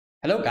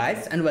Hello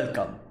guys and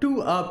welcome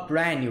to a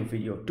brand new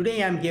video.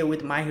 Today I'm here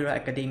with My Hero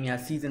Academia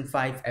season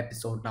 5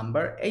 episode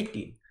number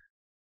 18.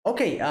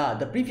 Okay,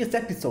 the previous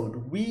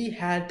episode we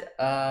had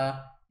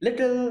a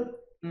little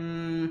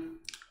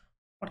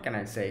what can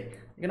I say?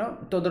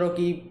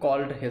 Todoroki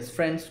called his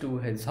friends to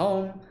his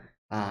home.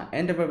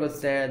 Endeavor was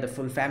there, the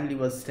full family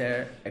was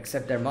there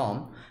except their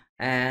mom,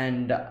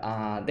 and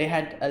they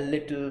had a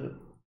little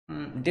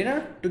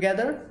dinner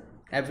together,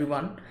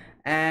 everyone,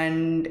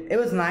 and it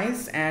was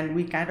nice. And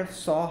we kind of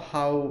saw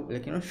how,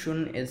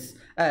 Shun is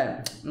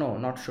no,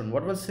 not Shun.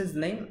 What was his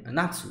name?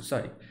 Natsu.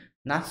 Sorry,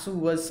 Natsu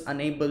was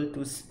unable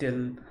to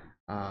still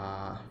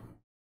uh,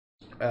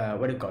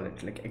 what do you call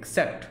it, like,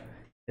 accept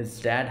his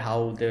dad,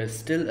 how there's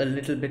still a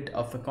little bit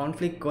of a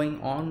conflict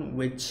going on,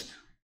 which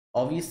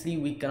obviously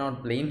we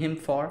cannot blame him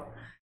for.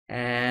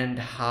 And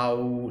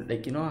how,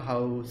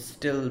 how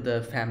still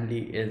the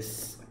family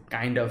is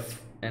kind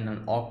of in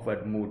an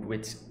awkward mood,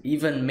 which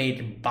even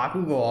made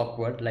Bakugo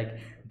awkward. Like,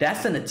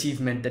 that's an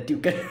achievement that you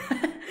can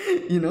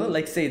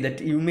like, say that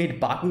you made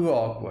Bakugo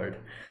awkward.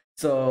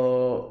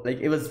 So, like,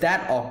 it was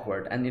that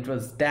awkward, and it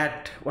was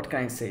that, what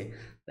can I say,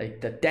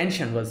 like, the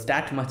tension was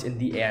that much in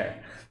the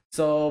air.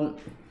 So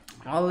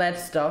all that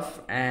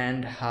stuff,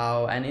 and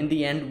in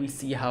the end we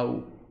see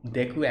how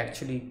Deku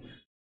actually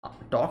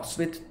talks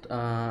with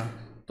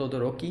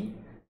Todoroki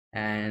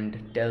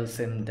and tells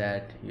him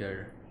that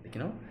you're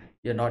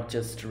not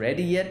just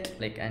ready yet,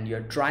 like, and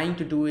you're trying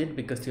to do it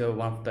because you're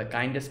one of the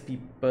kindest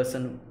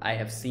person I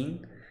have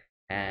seen.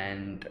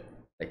 And,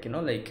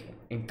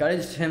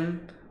 encouraged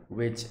him,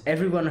 which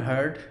everyone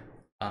heard.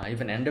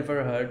 Even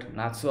Endeavor heard,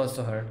 Natsu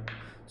also heard.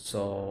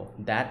 So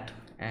that,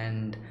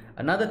 and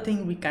another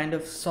thing we kind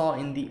of saw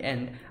in the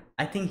end,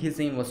 I think his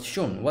name was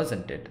Shun,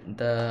 wasn't it?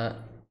 The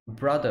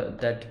brother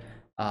that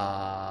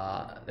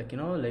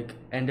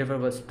Endeavor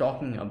was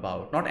talking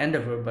about, not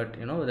Endeavor, but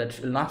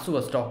that Natsu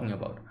was talking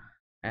about.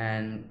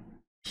 And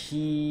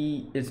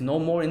he is no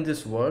more in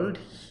this world.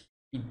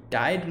 He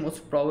died,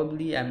 most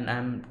probably.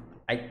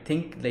 I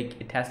think, like,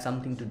 it has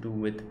something to do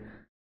with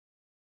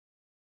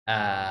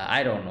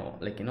I don't know,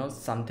 like,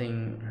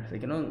 something,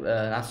 like,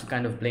 Natsu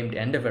kind of blamed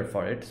Endeavor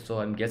for it, so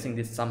I'm guessing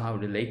this somehow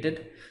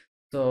related.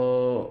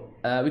 So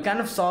we kind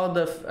of saw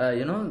the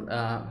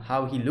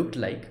how he looked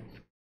like.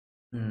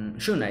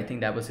 Shun, I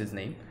think that was his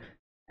name.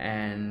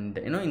 And,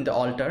 in the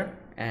altar.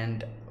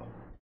 And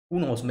who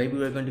knows, maybe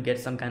we're going to get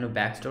some kind of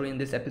backstory in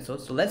this episode.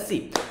 So let's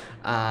see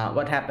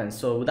what happens.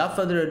 So without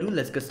further ado,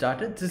 let's get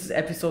started. This is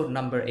episode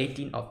number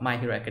 18 of My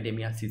Hero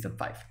Academia season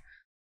 5.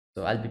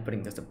 So I'll be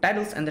putting the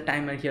subtitles and the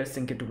timer here.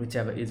 Sync it to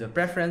whichever is your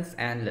preference,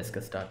 and let's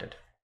get started.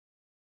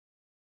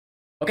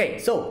 Okay,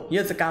 so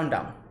here's the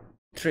countdown.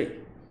 3,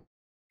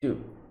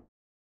 2,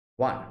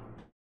 1,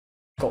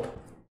 go.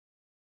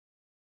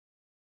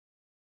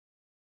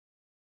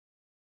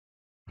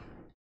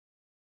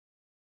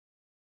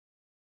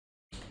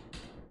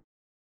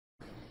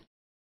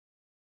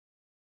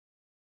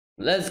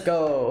 Let's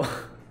go.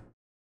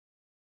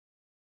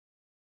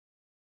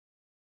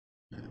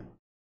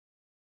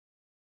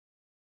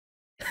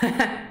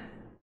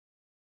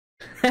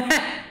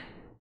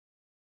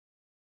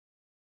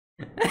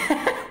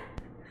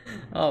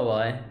 Oh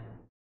boy.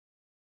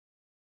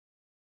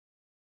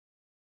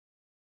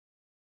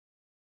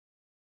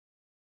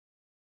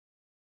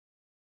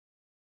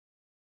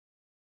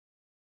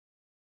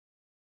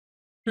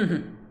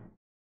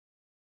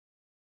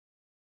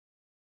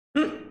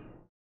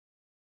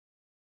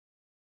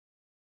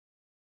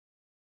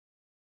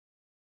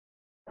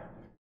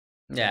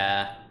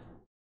 Yeah.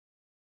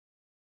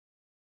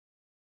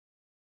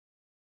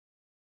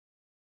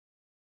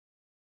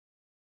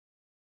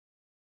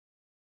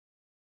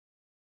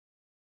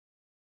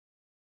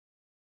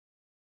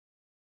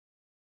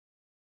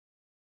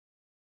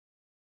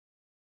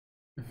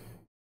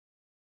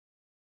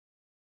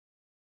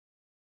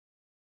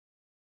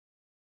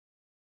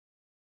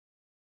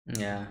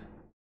 Yeah.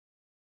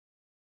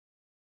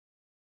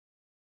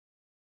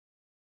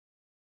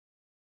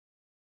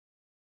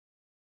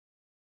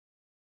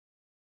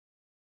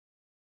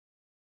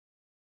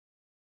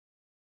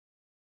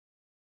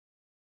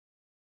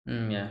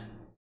 Yeah.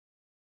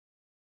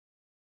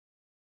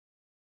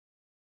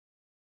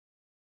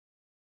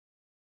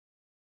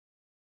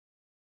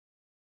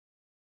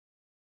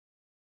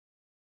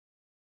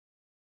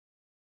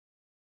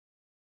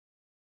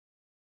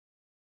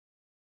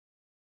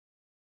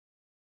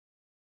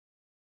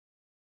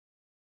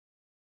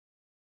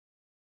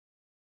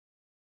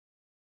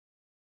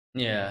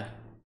 Yeah.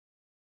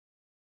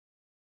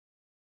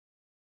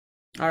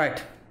 All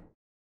right.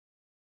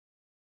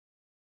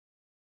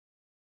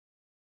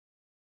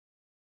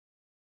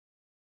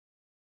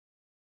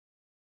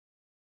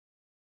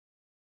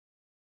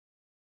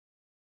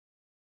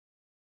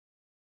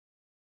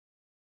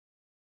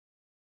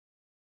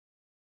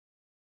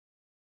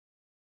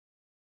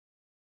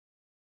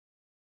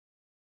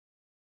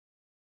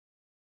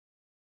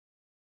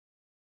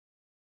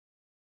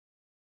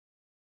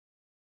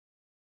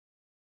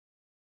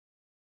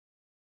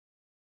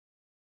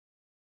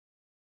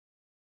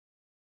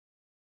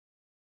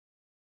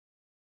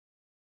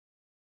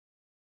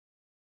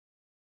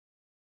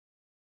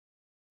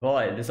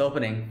 Boy, this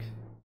opening.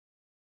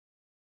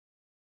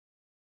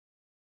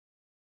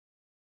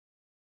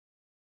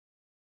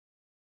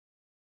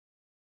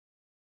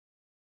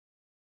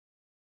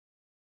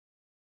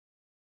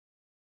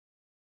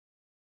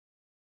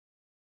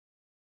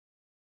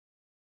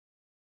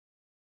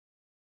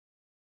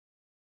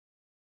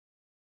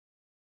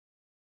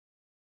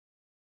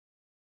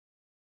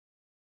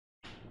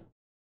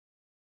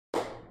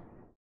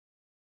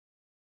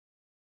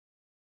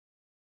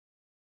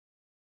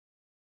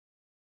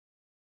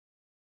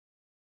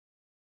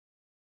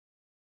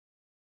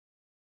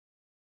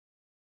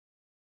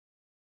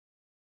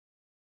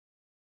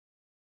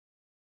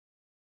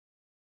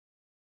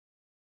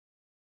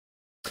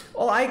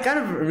 Oh, I kind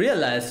of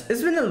realized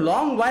it's been a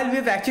long while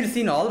we've actually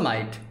seen All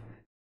Might.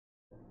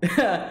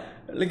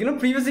 Like,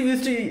 previously we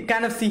used to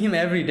kind of see him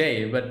every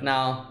day, but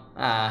now,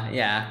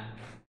 yeah.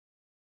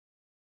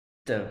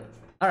 Still.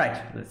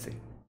 Alright, let's see.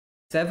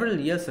 Several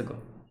years ago.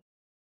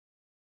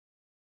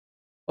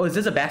 Oh, is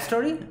this a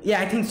backstory?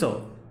 Yeah, I think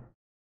so.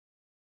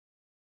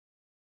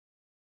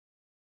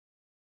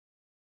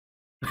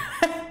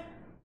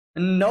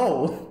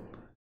 No.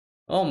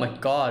 Oh my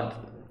god.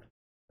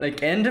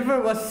 Like,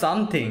 Endeavor was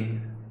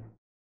something.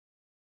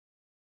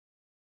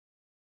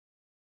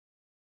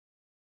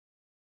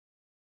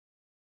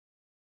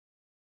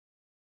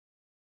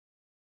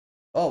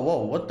 Oh,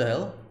 whoa, what the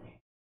hell?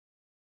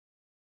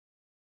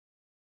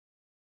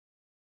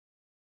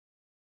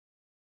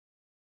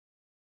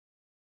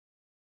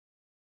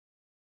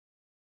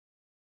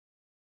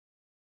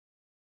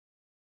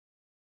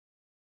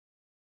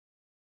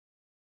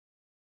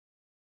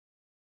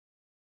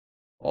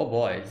 Oh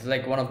boy, it's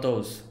like one of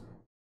those.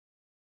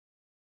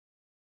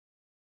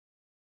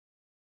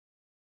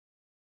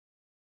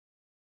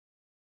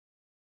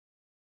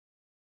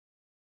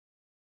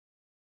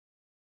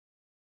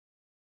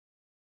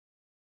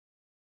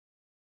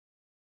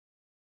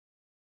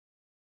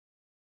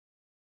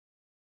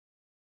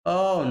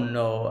 Oh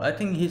no, I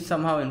think he's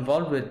somehow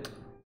involved with.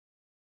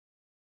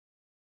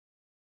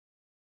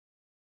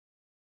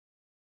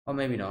 Or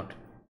maybe not.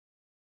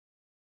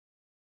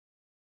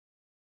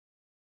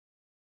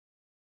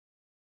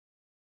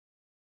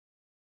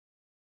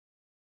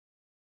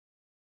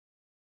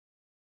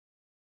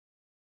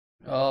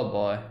 Oh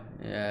boy.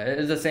 Yeah,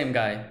 it's the same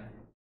guy.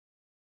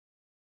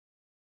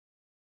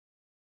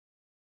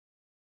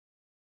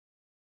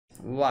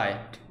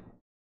 White.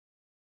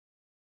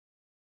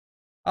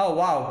 Oh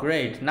wow,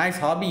 great. Nice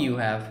hobby you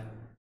have.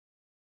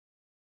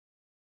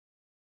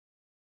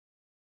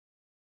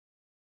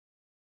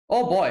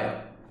 Oh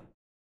boy.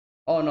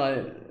 Oh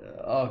no.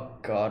 Oh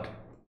god.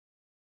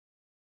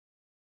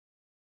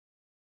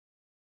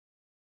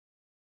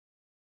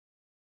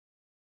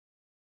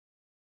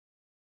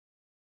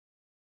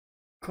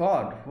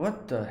 God,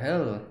 what the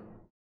hell?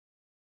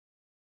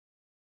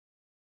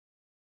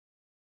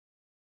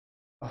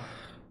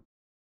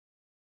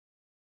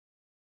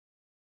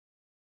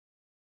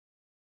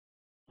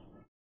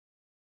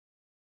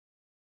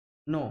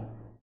 No.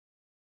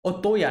 Oh,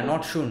 Toya,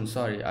 not Shun.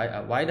 Sorry.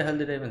 Why the hell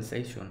did I even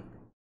say Shun?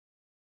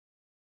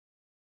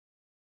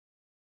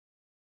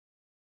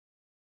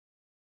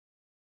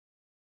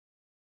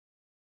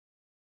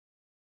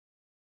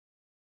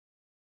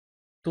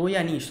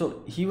 Toya ni.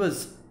 So he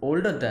was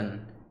older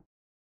than.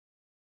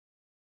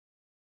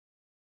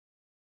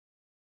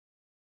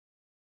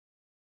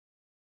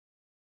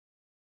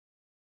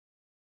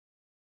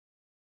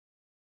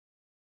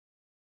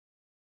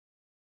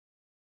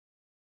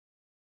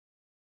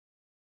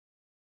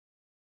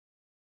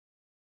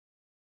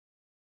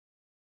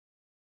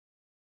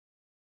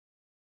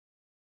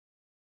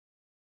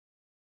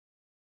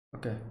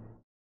 Okay.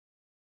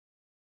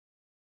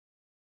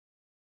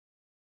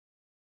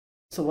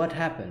 So what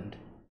happened?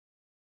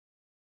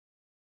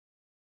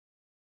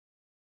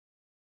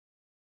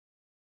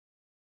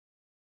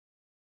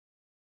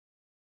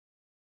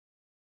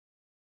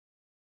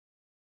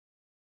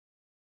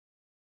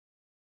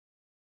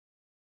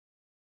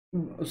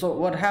 So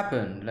what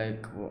happened?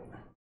 Like.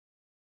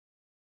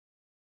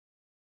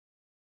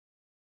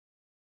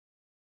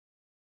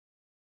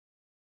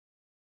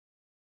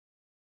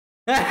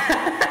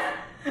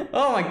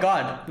 Oh my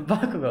god, the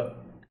Bakugo.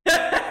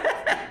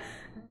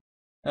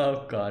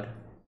 Oh god.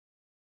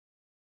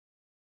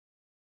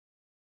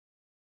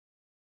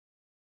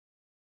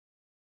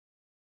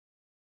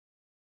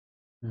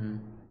 Hmm.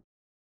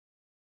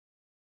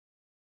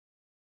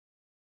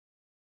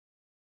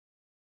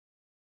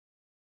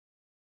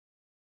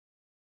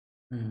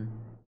 Hmm.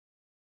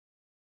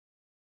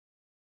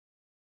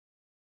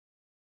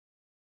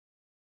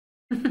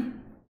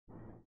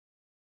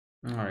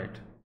 All right.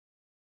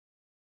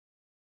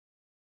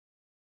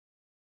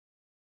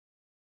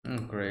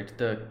 Great.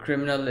 The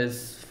criminal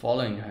is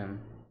following him.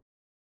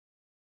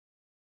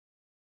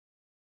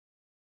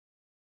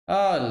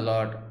 Oh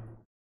lord.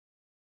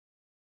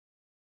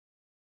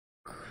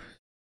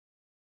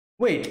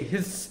 Wait,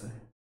 his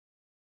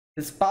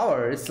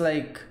power is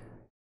like.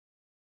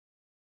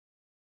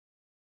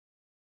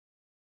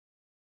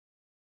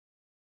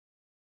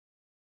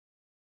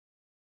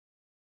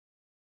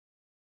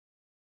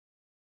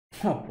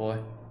 Oh boy.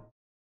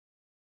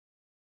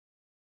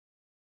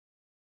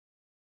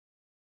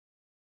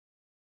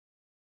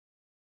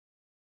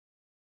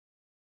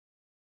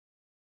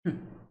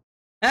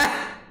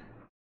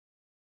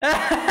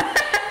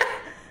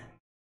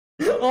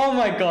 Oh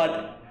my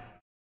god.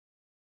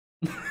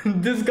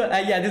 This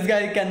guy, yeah, this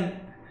guy can.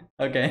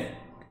 Okay.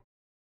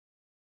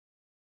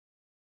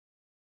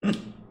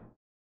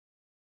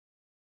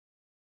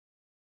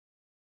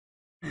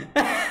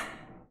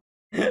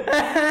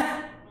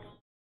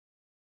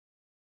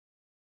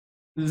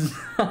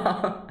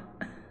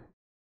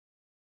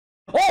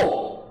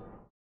 Oh!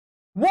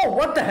 Whoa,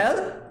 what the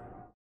hell?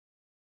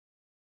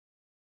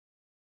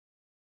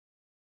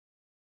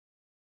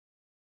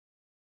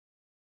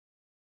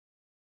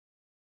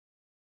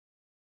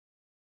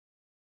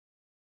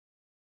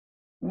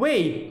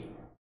 Wait.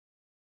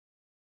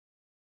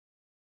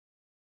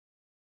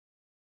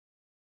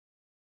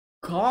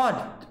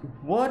 God,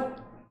 what?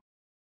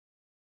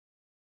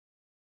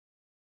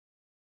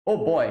 Oh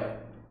boy.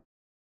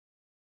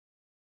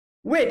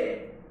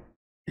 Wait,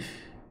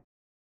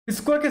 his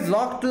quirk is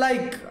locked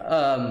like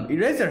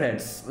eraser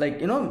heads.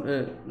 Like,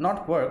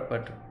 not quirk,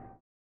 but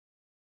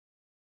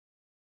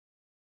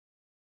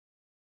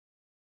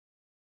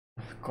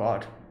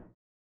God.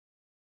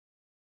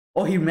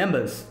 Oh, he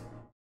remembers.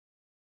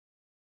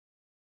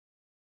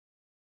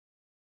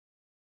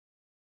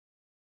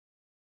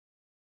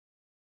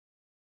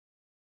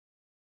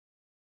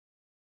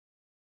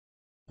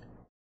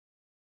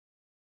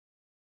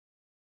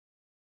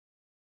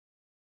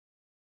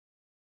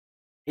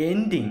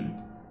 Ending.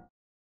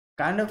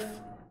 Kind of,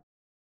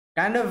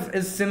 kind of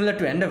is similar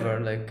to Endeavor.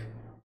 Like,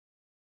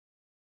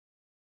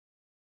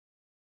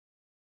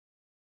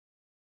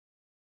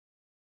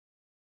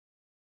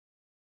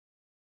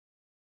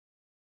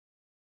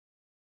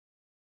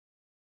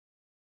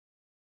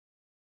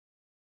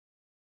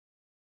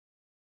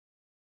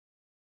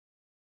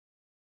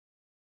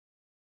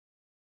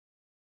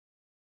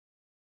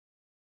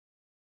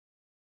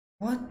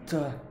 what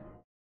the?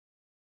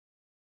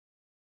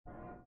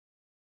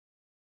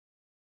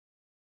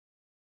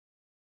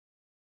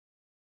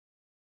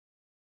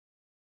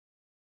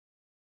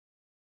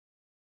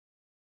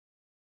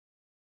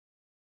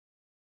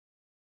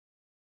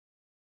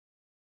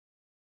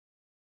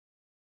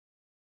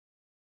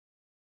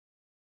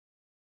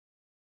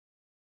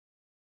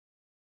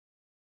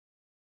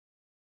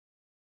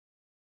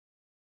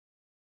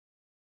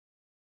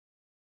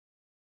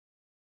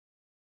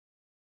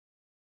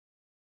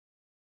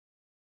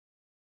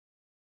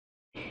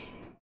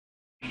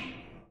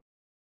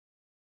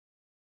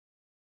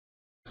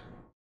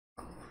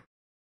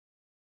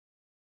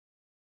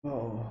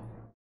 Oh.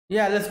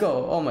 Yeah, let's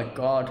go. Oh my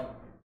God.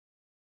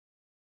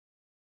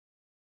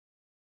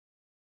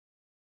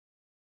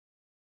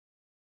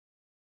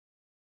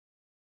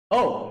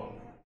 Oh.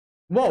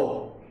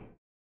 Whoa.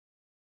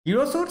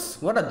 Hero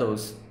suits? What are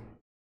those?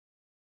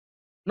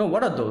 No,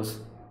 what are those?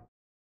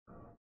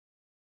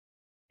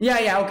 Yeah,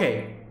 yeah,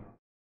 okay.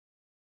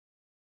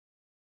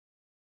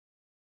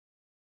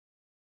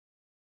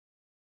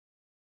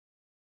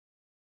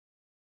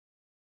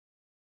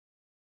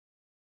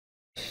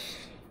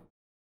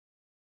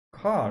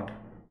 God.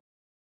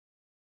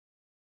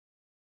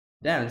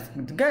 Damn,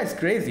 the guy is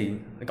crazy.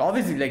 Like,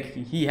 obviously, like,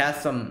 he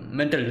has some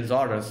mental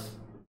disorders.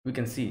 We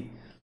can see.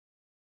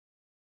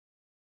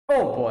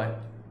 Oh boy.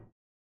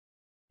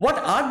 What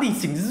are these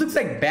things? This looks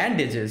like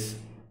bandages.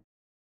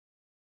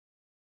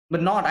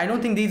 But not, I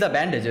don't think these are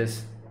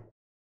bandages.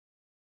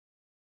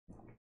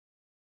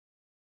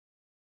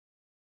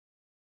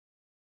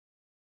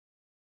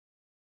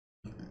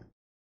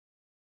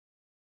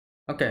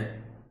 Okay.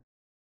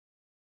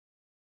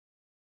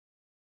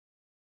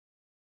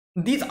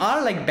 These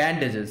are like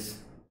bandages.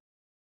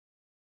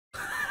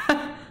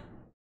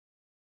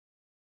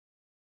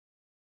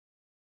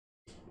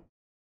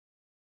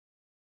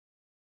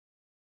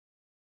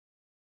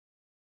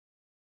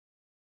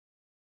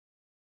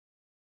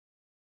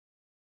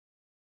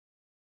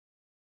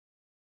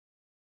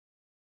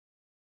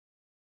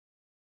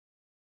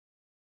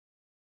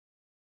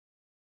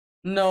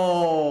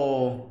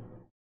 No.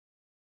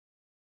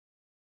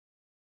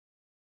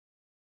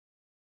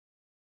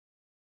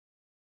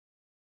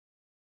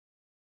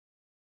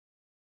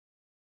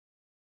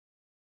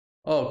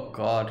 Oh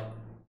God.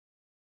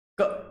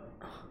 Go.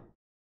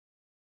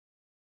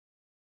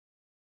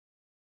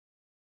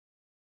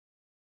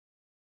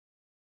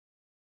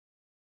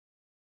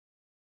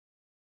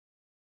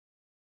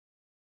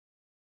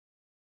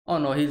 Oh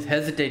no, he's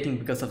hesitating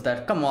because of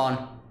that. Come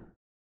on.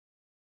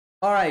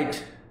 All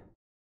right.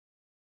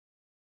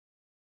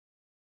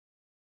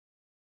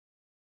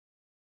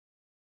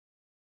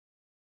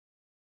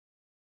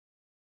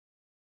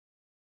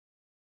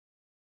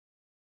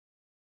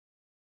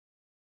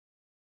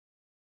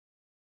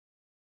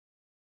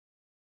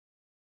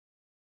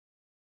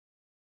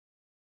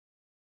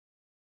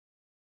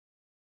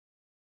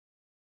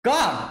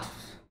 God.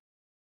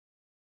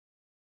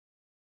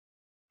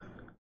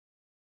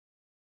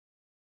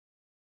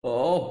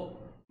 Oh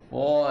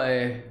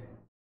boy.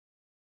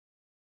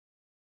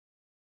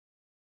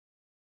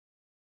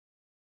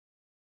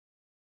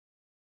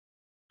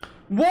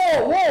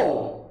 Whoa,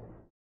 whoa.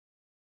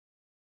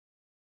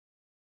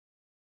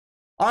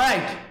 All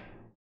right.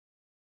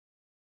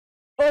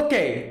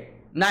 Okay.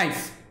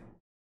 Nice.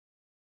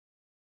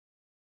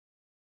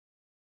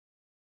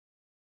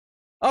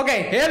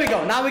 Okay, here we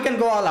go. Now we can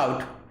go all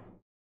out.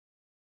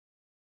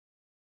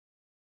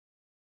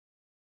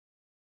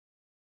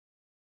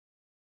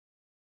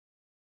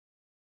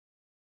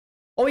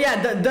 Oh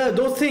yeah, the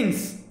those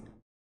things.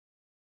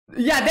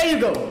 Yeah, there you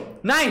go.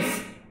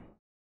 Nice.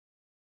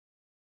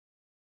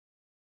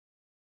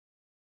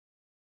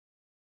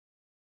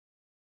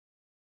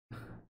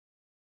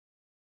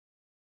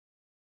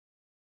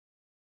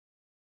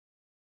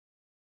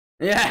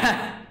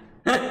 Yeah.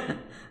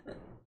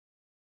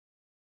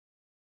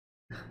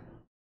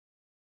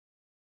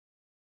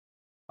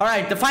 All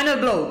right, the final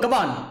blow. Come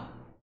on.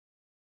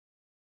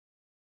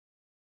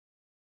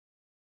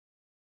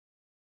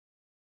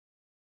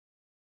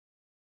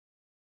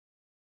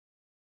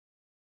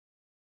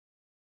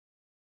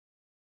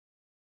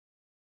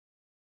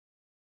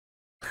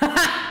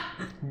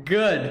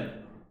 Good.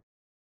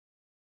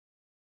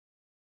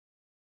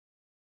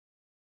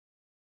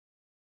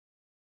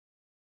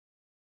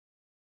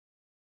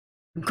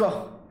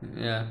 Go.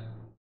 Yeah.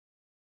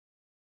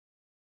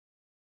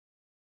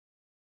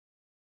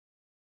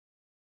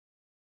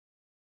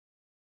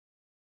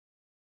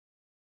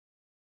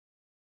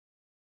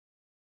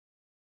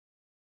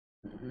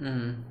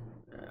 Mm.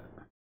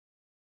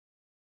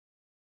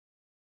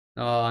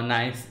 Oh,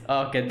 nice.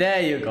 Okay,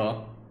 there you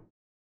go.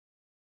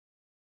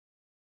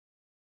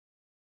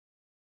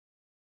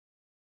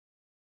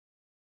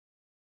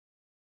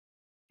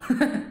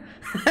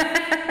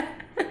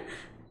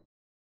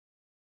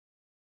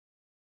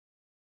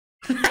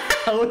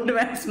 How do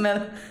I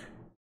smell?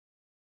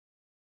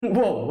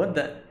 Whoa, what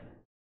the?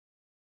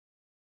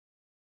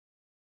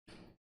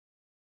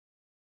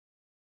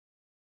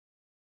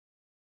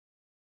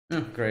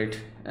 Great.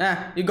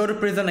 Ah, you go to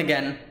prison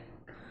again.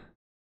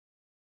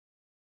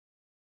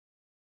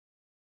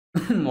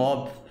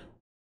 Mob.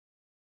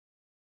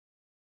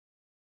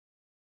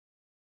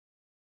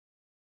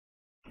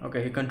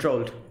 Okay, he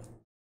controlled.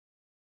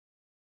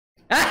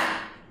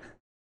 Ah!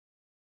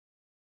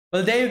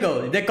 Well, there you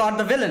go. They caught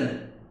the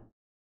villain.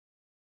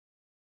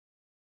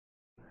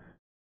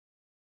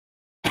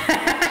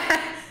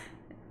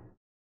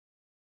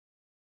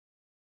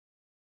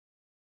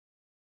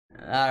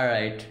 All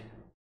right.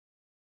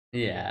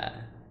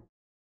 Yeah.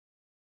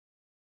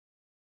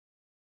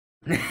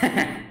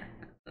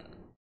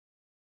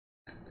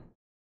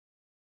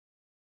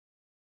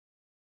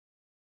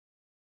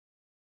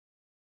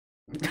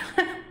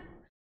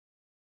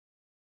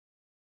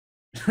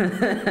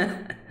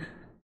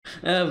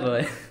 Oh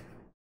boy.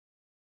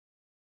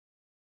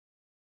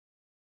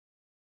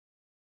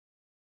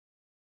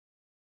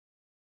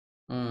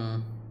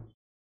 Mm,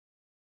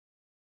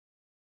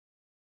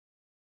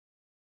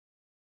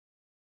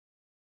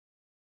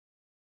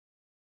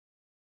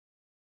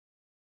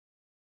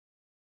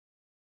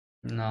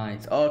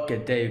 nice. Okay,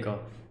 there you go.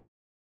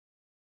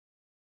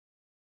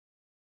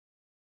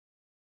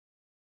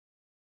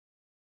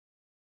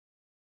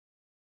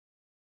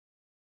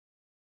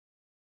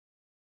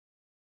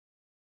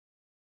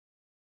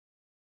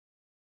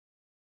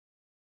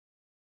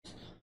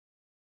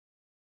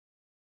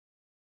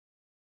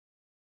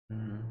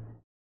 Mm,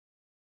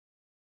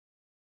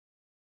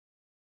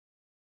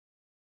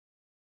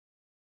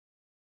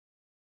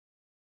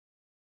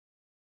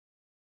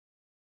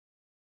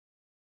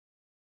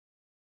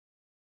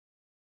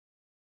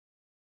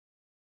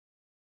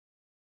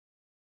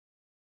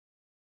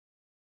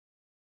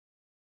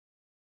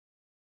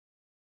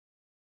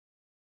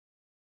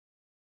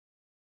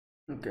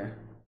 okay.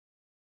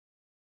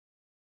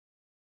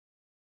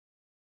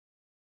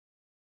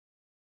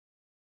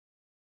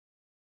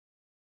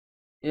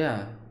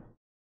 Yeah.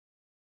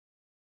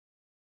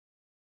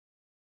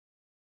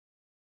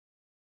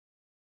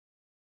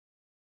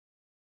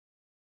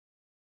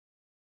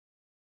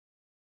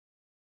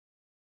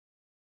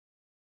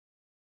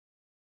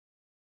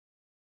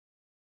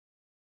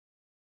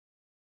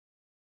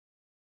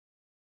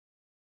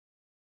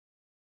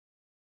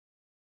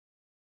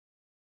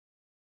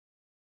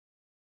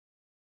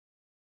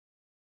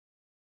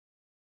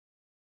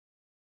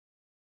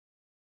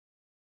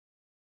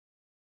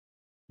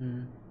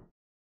 Mm.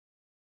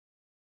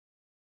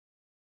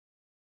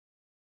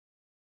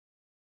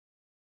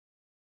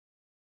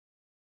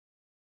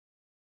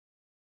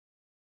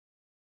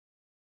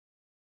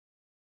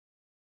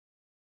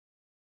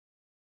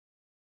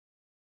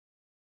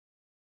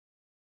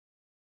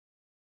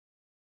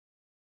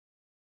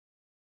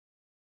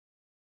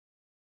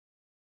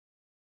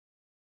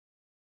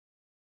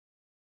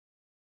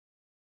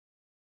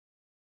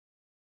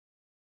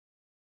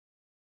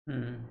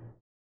 Mm.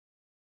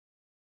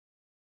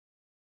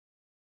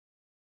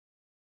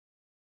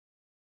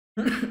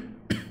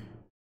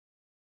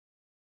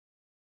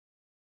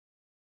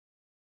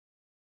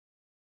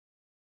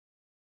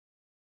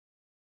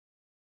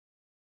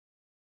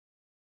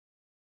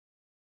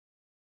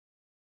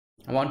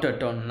 I want to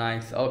tone.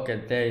 Nice.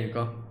 Okay, there you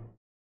go.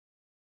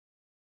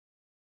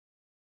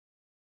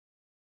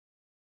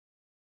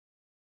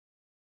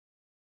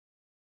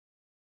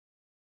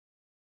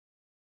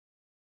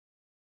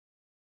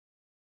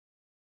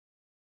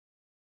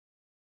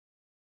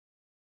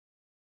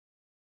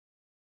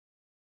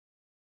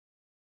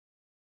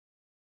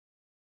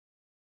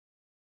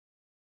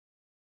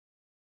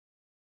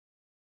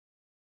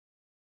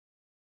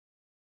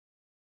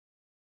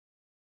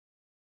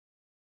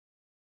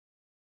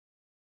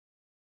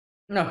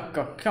 No,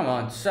 come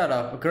on, shut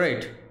up.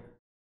 Great.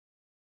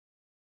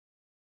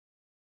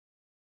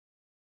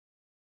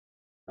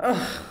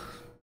 Ugh.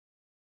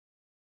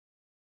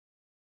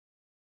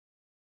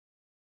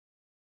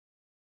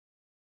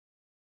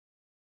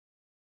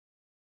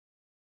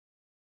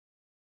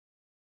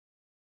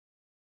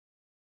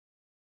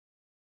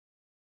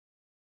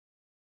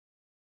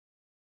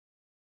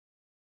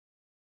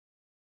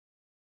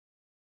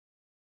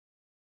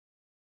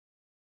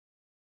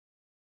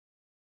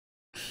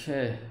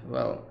 Okay,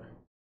 well,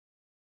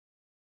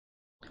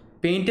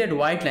 painted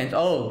white lines.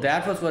 Oh,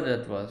 that was what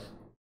it was.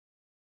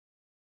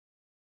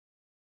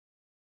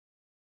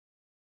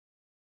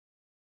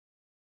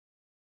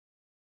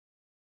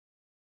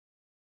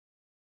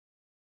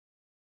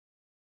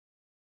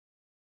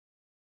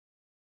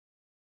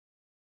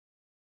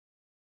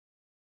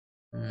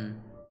 Hmm.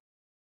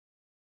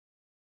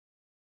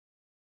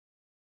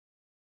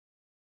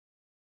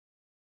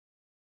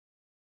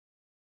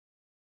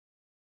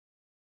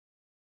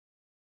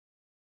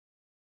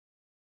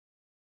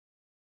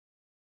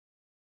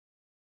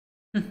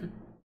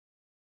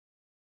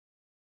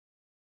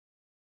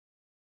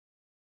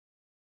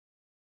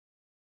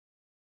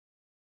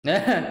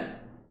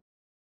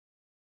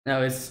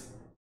 No, it's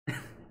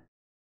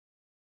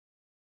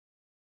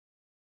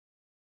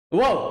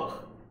whoa.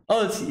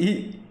 Oh, it's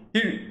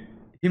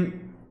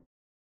him.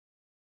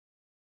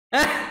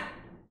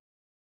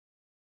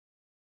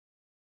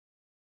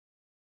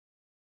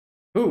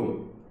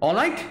 Who? All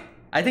Might?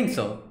 I think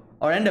so.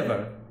 Or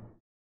Endeavor.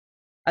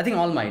 I think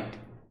All Might.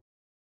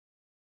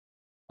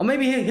 Or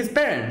maybe his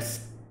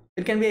parents.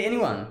 It can be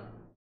anyone.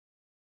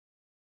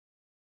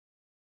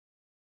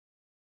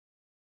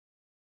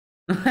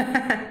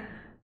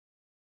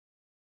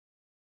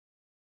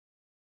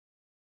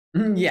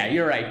 Yeah,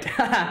 you're right.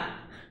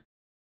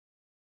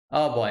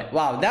 Oh boy.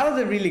 Wow, that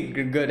was a really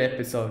good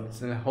episode.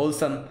 It's a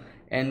wholesome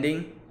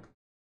ending.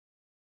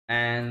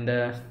 And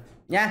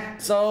yeah,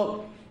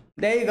 so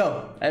there you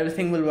go.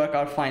 Everything will work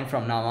out fine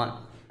from now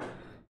on.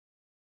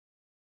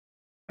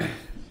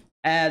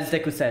 As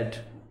Deku said,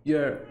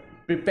 you're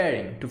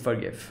preparing to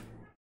forgive.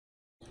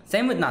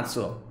 Same with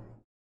Natsuo.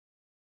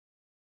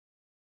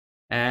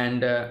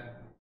 And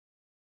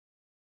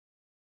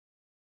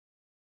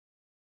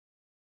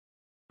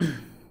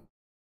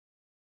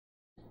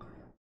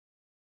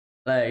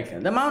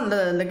like the amount,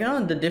 like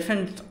the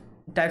different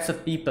types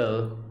of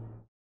people.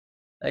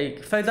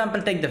 Like for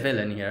example, take the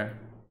villain here.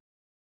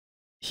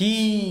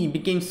 He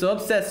became so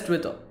obsessed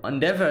with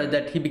Endeavor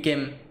that he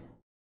became,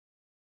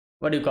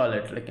 what do you call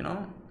it? Like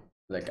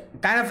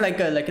like kind of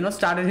like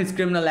started his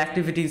criminal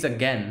activities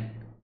again,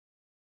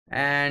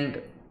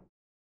 and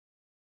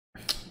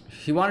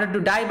he wanted to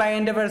die by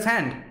Endeavor's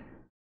hand,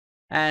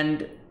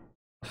 and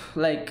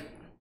like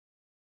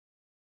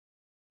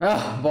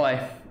oh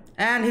boy,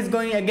 and he's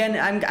going again.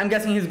 I'm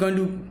guessing he's going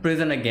to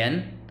prison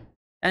again,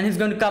 and he's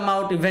going to come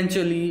out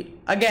eventually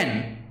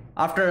again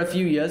after a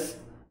few years.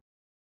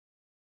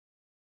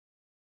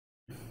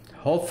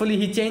 Hopefully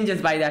he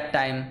changes by that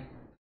time,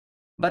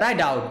 but I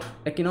doubt.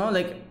 Like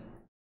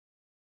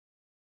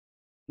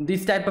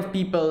these type of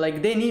people,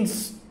 like they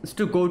needs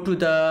to go to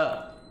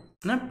the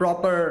not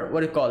proper,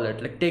 what do you call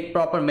it, like take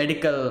proper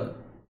medical,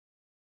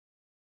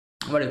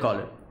 what do you call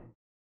it,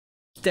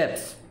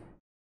 steps.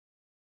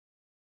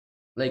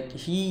 Like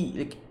he,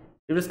 like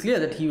it was clear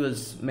that he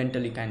was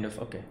mentally kind of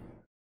okay.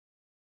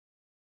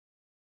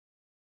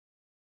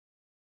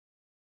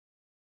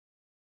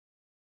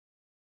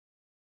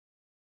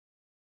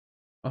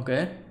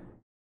 Okay.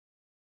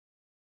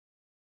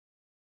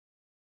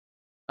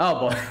 Oh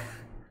boy.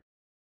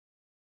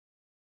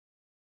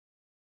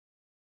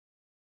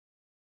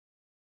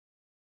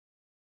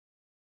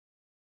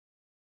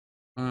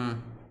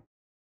 Mm.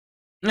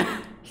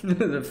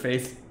 The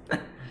face.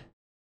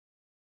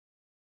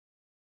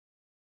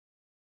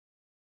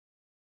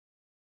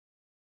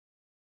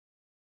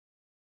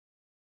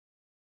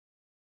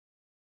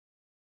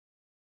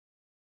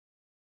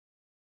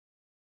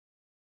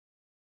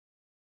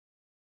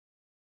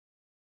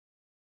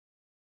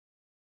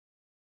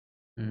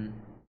 Mm.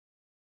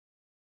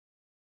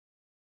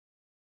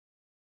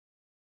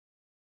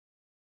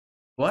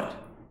 What?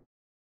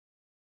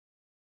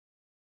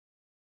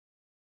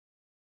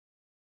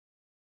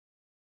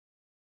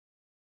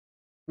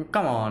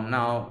 Come on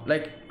now,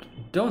 like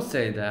don't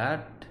say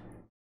that.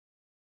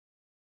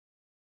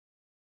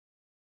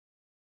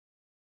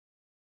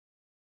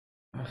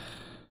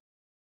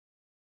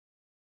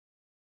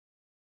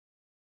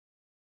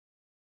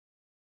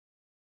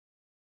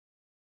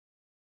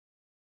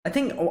 I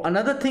think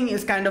another thing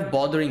is kind of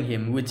bothering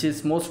him, which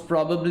is most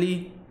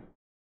probably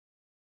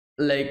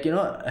like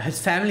his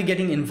family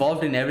getting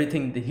involved in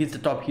everything. He's the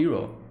top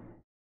hero.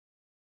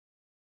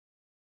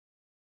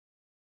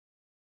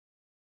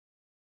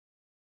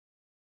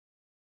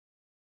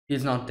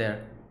 He's not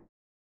there.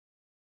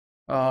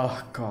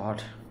 Oh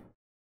god.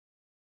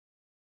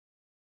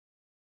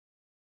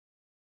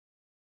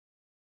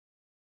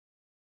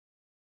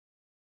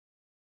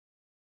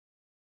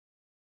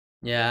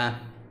 Yeah.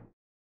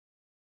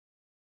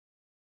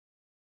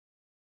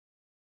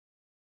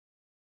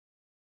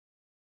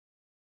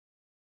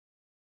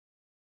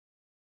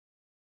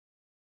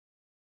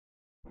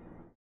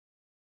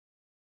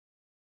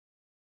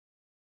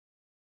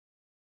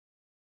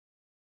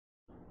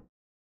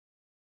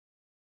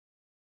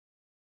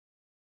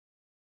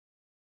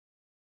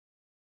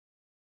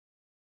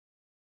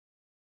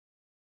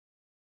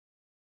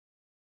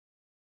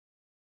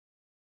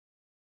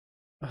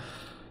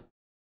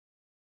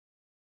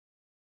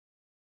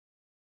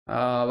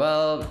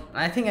 Well,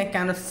 I think I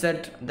kind of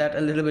said that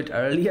a little bit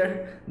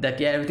earlier that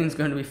yeah, everything's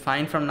going to be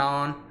fine from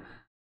now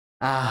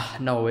on.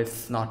 No,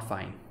 it's not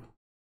fine.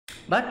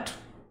 But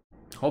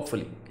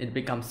hopefully it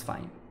becomes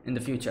fine in the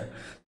future.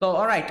 So,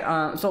 all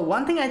right. So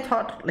one thing I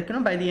thought, like,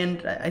 by the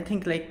end, I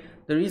think like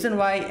the reason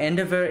why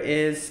Endeavor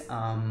is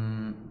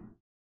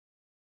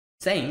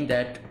saying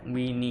that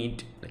we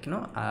need, like,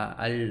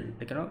 I'll,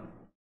 like,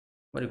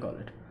 what do you call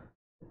it?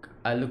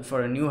 I'll look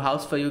for a new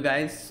house for you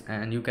guys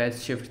and you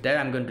guys shift there.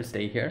 I'm going to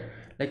stay here.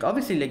 Like,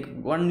 obviously,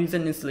 like, one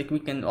reason is like we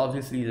can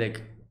obviously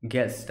like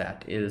guess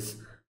that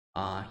is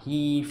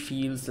he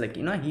feels like,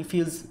 he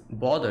feels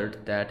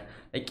bothered that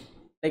like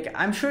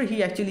I'm sure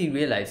he actually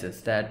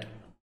realizes that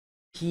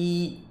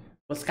he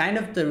was kind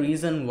of the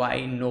reason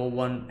why no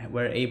one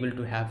were able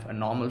to have a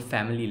normal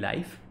family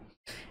life.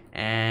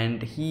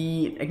 And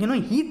he,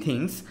 like, he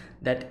thinks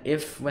that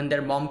if when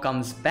their mom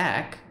comes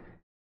back,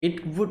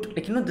 it would,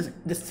 like,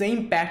 the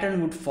same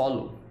pattern would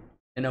follow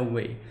in a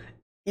way.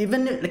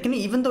 Even like,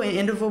 even though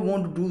Endeavor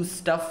won't do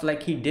stuff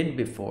like he did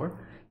before,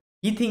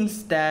 he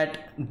thinks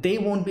that they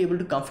won't be able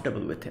to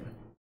comfortable with him.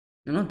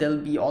 There'll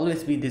be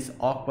always be this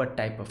awkward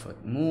type of a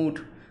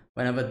mood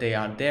whenever they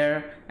are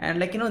there, and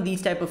like,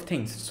 these type of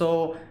things.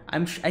 So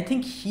I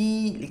think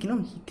he, like,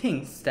 he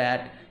thinks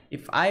that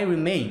if I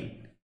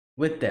remain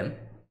with them,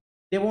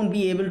 they won't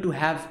be able to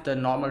have the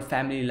normal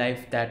family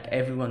life that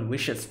everyone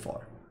wishes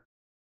for.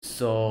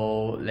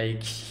 So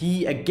like,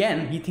 he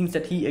thinks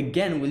that he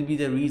again will be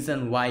the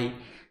reason why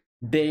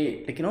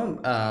they, like,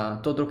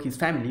 Todoroki's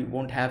family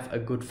won't have a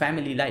good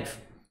family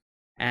life.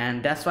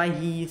 And that's why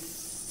he's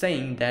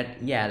saying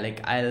that yeah,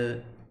 like,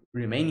 I'll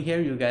remain here,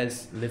 you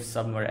guys live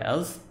somewhere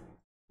else,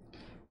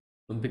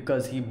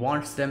 because he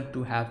wants them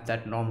to have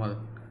that normal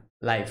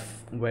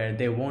life where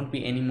there won't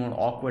be any more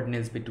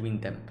awkwardness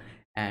between them.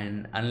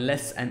 And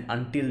unless and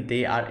until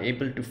they are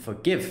able to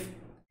forgive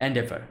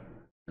Endeavor,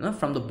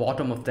 from the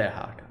bottom of their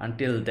heart,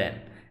 until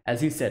then,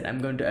 as he said, I'm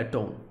going to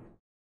atone.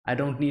 I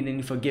don't need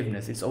any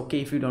forgiveness. It's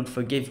okay if you don't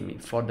forgive me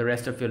for the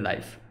rest of your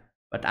life,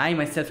 but I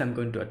myself am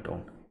going to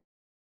atone.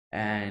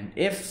 And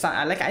if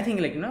like, I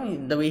think, like,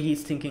 the way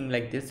he's thinking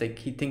like this, like,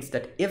 he thinks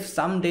that if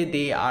someday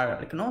they are,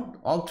 like,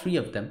 all three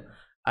of them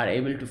are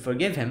able to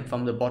forgive him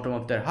from the bottom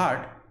of their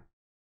heart,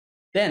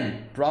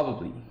 then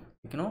probably,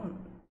 like,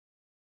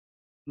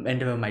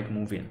 Endeavor might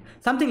move in,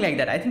 something like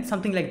that. I think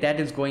something like that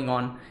is going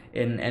on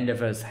in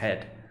Endeavor's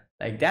head.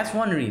 Like, that's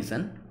one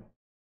reason.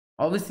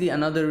 Obviously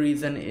another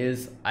reason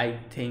is, I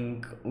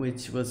think,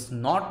 which was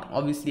not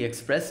obviously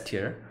expressed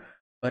here,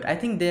 but I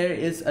think there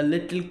is a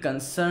little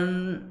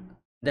concern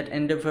that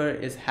Endeavor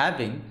is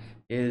having,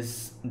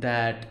 is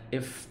that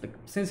if,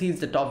 since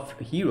he's the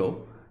top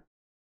hero,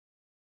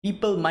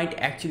 people might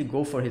actually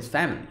go for his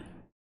family,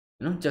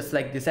 just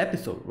like this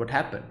episode what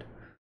happened.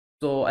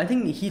 So I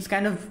think he's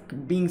kind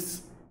of being,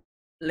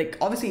 like,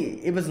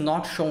 obviously it was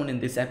not shown in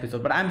this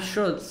episode, but I'm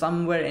sure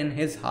somewhere in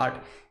his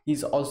heart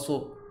he's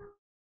also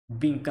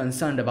being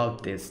concerned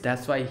about this.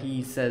 That's why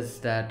he says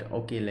that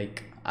okay,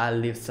 like, I'll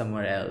live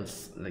somewhere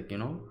else, like,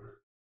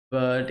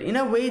 but in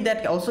a way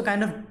that also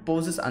kind of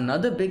poses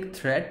another big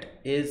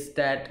threat, is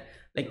that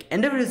like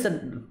Endeavor is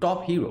the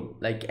top hero,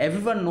 like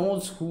everyone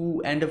knows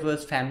who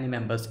Endeavor's family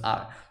members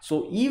are.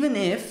 So even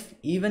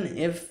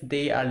if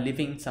they are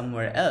living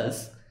somewhere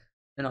else,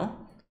 you know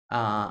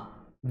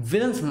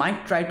villains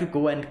might try to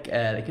go and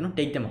like,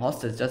 take them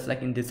hostage, just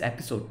like in this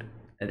episode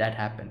that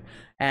happened.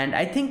 And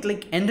I think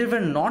like Endeavor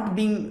not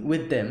being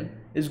with them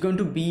is going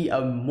to be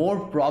a more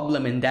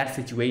problem in that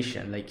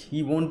situation. Like,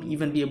 he won't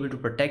even be able to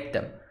protect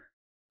them.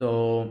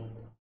 So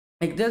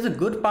like, there's a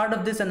good part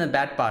of this and a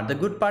bad part. The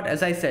good part,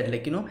 as I said,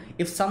 like,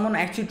 if someone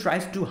actually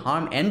tries to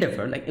harm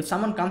Endeavor, like if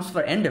someone comes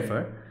for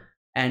Endeavor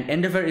and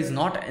Endeavor is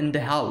not in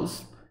the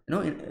house,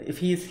 if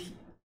he's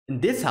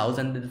in this house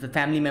and the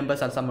family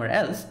members are somewhere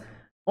else,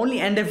 only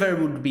Endeavor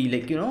would be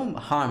like,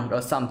 harmed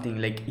or something.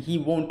 Like, he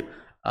won't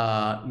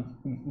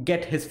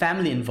get his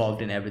family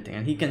involved in everything,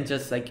 and he can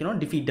just like,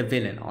 defeat the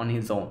villain on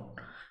his own.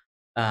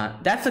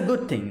 That's a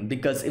good thing,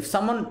 because if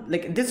someone,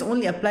 like, this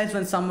only applies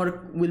when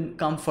someone will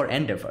come for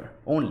Endeavor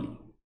only.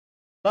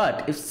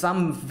 But if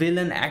some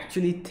villain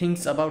actually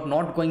thinks about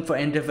not going for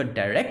Endeavor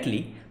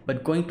directly,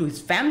 but going to his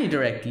family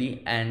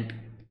directly and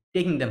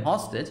taking them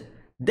hostage,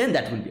 then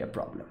that will be a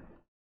problem.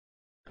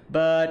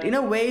 But in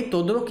a way,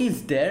 Todoroki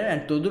is there,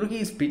 and Todoroki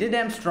is pretty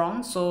damn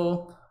strong.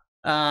 So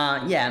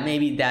yeah,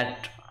 maybe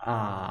that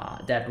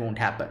won't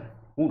happen.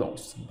 Who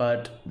knows?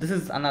 But this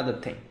is another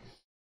thing.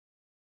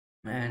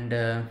 And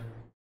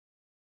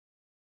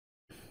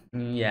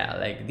yeah,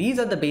 like, these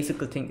are the basic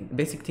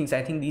things.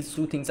 I think these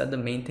two things are the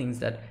main things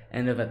that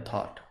Endeavor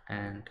thought.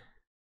 And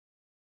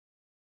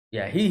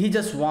yeah, he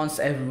just wants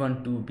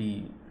everyone to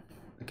be,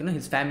 like,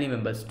 his family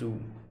members to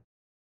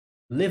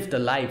live the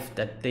life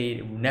that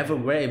they never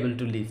were able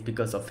to live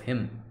because of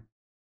him.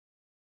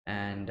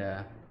 And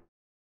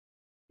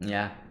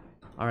yeah,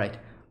 all right,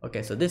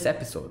 okay, so this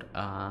episode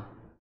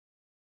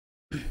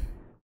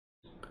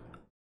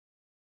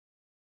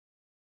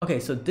Okay,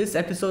 so this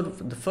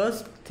episode, the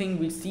first thing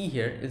we see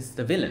here is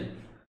the villain.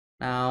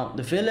 Now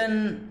the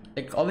villain,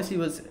 like, obviously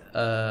was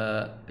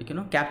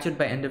like, captured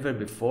by Endeavor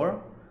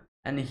before,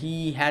 and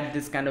he had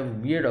this kind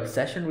of weird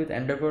obsession with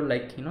Endeavor,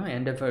 like,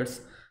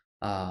 Endeavor's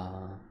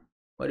uh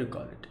what do you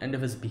call it,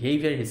 Endeavor's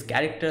behavior, his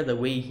character, the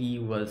way he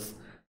was,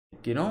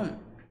 you know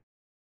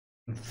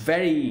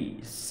very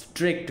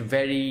strict,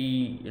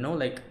 very,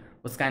 like,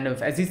 was kind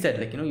of, as he said,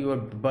 like, you were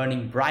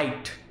burning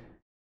bright,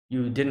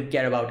 you didn't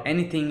care about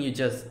anything, you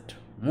just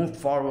moved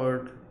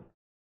forward.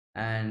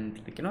 And,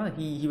 like,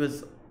 he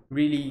was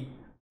really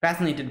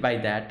fascinated by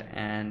that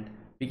and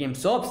became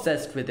so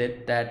obsessed with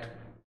it that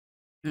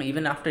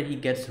even after he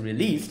gets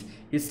released,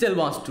 he still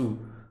wants to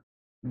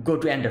go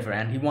to Endeavor,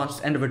 and he wants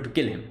Endeavor to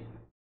kill him.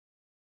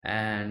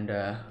 And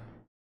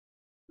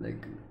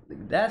like,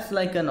 that's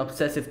like an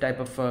obsessive type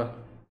of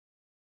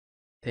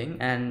thing.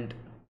 And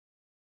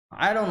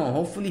I don't know,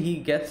 hopefully he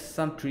gets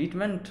some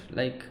treatment,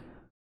 like,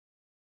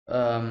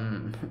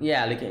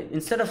 yeah, like,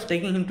 instead of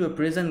taking him to a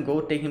prison,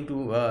 go take him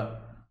to a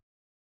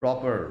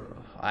proper,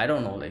 I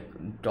don't know,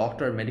 like,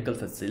 doctor, medical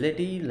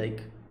facility,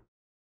 like,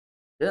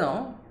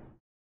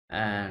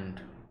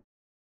 and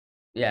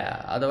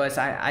yeah, otherwise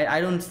I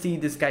don't see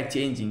this guy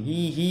changing.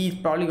 He's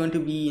probably going to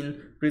be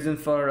in prison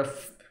for a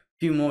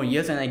few more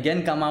years, and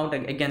again come out,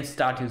 again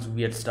start his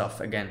weird stuff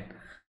again,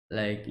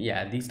 like,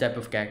 yeah, these type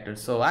of characters.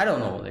 So I don't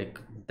know, like,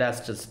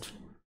 that's just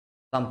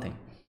something.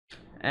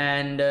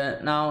 And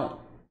now,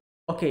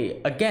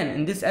 okay, again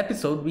in this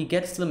episode we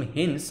get some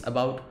hints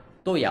about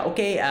Toya.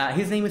 Okay,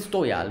 his name is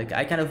Toya. Like,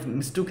 I kind of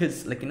mistook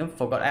his, like,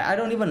 forgot. I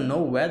don't even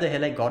know where the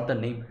hell I got the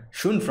name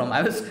Shun from.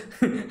 I was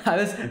I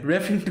was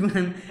referring to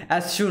him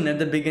as Shun at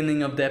the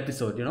beginning of the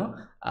episode.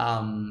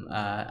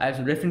 I was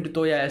referring to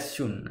Toya as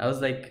Shun. I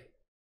was like,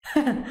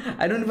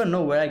 I don't even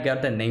know where I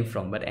got the name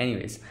from. But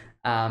anyways,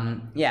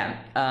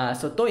 yeah.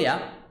 So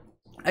Toya,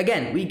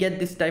 again, we get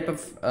this type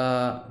of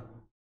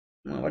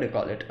what do you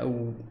call it?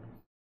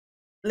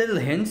 Little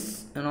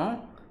hints,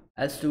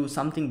 as to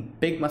something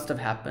big must have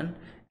happened.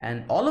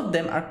 And all of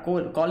them are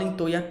calling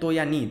Toya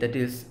Toya ni. That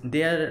is,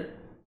 they are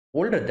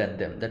older than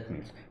them. That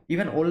means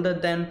even older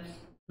than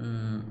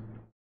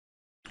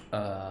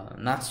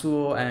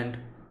Natsuo and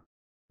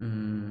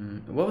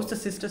what was the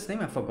sister's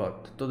name? I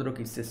forgot.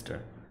 Todoroki's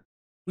sister.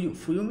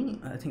 Fuyumi?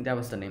 I think that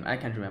was the name. I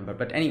can't remember.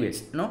 But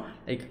anyways,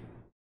 like,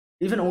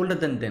 even older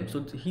than them.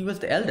 So he was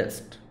the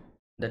eldest.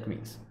 That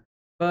means.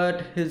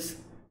 But his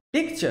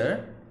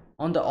picture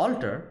on the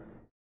altar,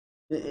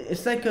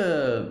 it's like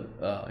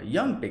a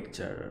young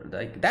picture.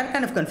 Like, that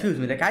kind of confused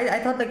me. Like, I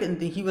thought, like,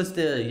 he was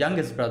the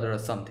youngest brother or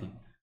something,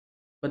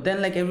 but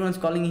then, like, everyone's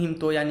calling him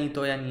Toyani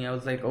Toyani. I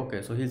was like,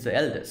 okay, so he's the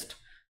eldest.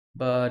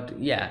 But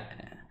yeah,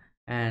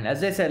 and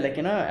as I said, like,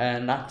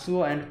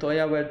 Natsuo and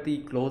Toya were the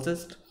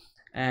closest.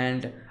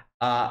 And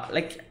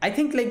like, I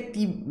think, like,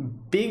 the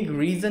big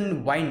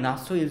reason why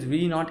Natsuo is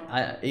really not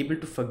able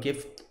to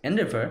forgive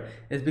Endeavor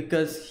is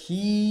because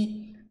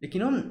he, like,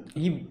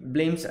 he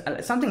blames,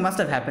 something must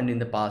have happened in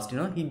the past.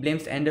 He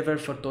blames Endeavor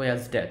for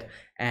Toya's death.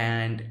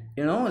 And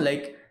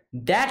like,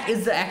 that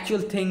is the actual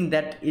thing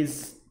that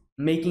is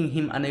making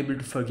him unable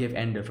to forgive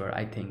Endeavor,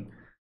 I think.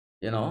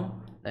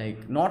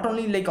 Like, not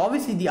only, like,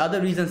 obviously the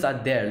other reasons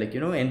are there, like,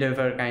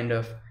 Endeavor kind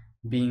of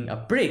being a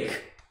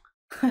prick,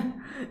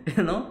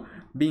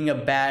 being a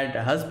bad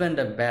husband,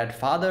 a bad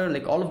father,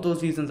 like, all of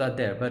those reasons are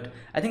there. But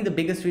I think the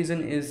biggest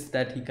reason is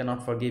that he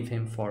cannot forgive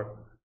him for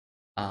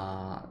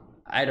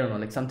I don't know,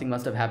 like, something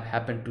must have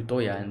happened to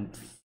Toya, and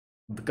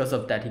because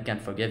of that he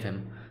can't forgive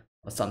him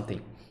or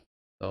something.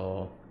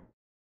 So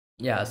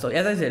yeah, so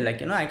as I said,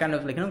 like, I kind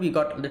of, like, we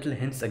got little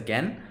hints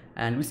again,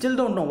 and we still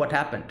don't know what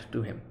happened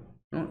to him.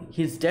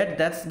 He's dead.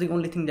 That's the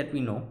only thing that we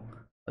know.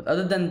 But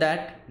other than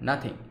that,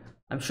 nothing.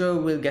 I'm sure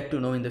we'll get to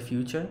know in the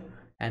future.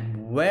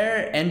 And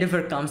where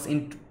Endeavor comes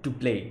into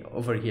play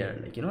over here,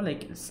 like,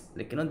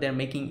 they're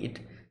making it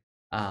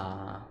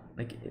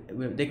like,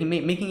 they can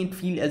making it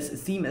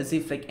seem as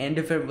if, like,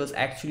 Endeavor was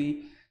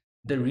actually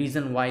the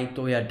reason why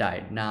Toya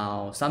died.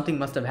 Now something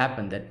must have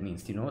happened. That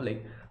means,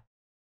 like,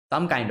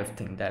 some kind of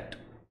thing that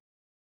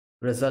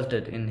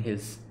resulted in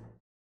his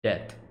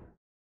death.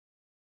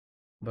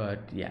 But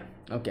yeah,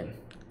 okay.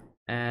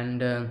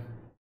 And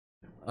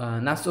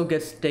Natsuo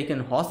gets taken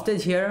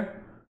hostage here.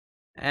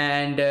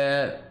 And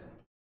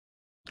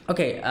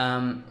okay,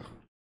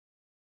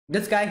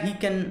 this guy, he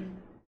can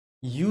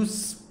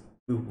use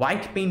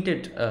white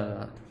painted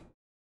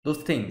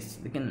those things.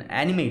 They can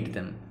animate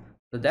them.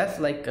 So that's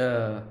like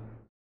a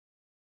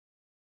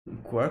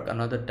quirk,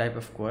 another type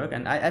of quirk.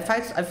 And at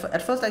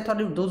first I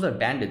thought those were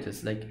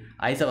bandages, like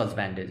Aizawa's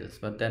bandages.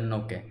 But then,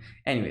 okay,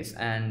 anyways,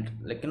 and,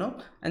 like,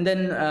 and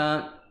then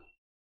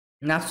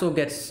Natsuo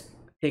gets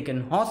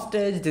taken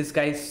hostage. This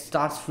guy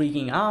starts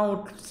freaking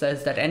out,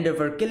 says that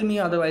Endeavor, kill me,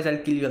 otherwise I'll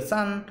kill your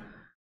son.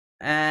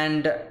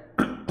 And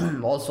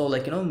also,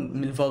 like,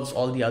 involves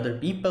all the other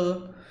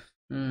people.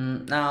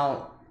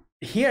 Now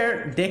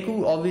here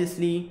Deku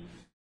obviously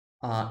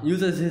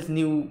uses his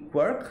new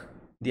quirk,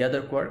 the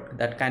other quirk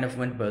that kind of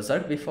went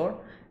berserk before,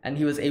 and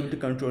he was able to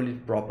control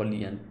it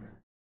properly.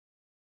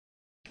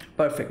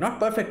 perfect, not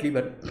perfectly,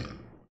 but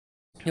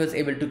he was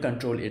able to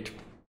control it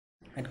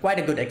at quite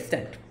a good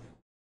extent.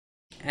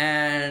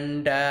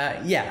 And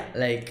yeah,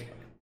 like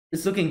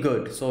it's looking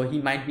good, so he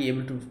might be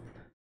able to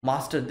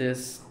master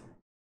this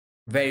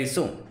very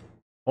soon,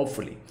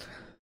 hopefully.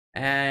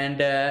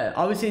 And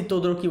obviously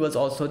Todoroki was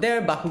also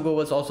there, Bakugo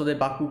was also there.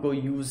 Bakugo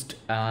used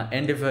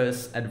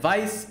Endeavor's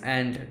advice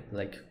and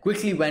like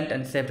quickly went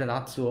and saved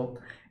Natsuo,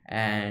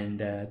 and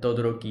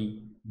Todoroki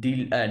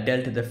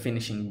dealt the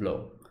finishing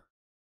blow.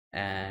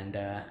 And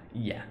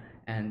yeah,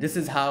 and this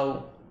is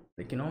how,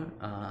 like,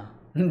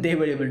 they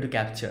were able to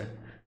capture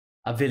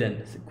a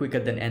villain quicker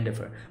than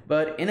Endeavor.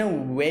 But in a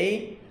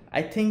way,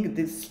 I think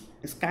this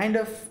is kind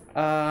of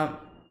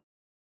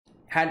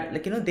had,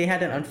 like, they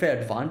had an unfair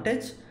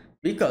advantage,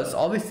 because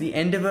obviously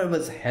Endeavor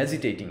was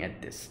hesitating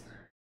at this.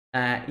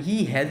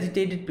 He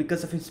hesitated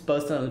because of his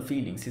personal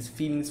feelings, his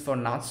feelings for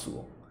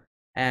Natsuo.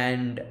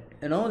 And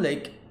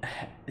like,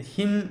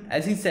 him,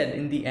 as he said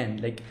in the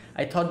end, like,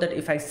 I thought that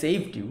if I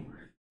saved you,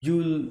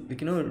 you'll,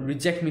 like,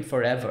 reject me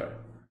forever.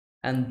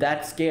 And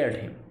that scared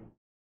him.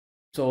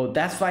 So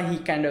that's why he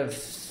kind of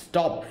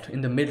stopped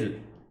in the middle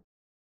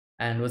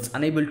and was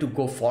unable to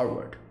go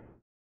forward.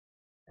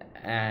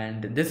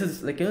 And this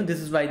is, like, this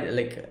is why,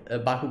 like,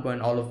 Bakugo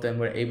and all of them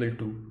were able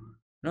to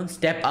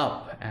step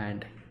up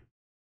and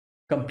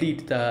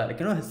complete the, like,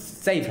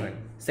 save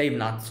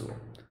Natsuo.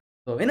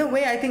 So in a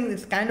way, I think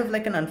it's kind of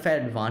like an unfair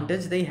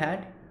advantage they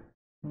had.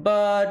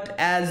 But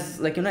as,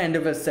 like,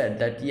 Endeavor said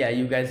that, yeah,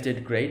 you guys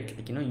did great,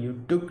 like,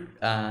 you took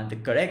the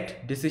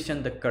correct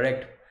decision, the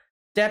correct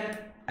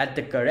step at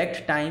the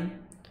correct time,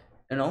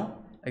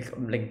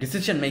 like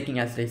decision making,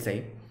 as they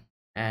say.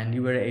 And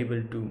you were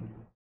able to,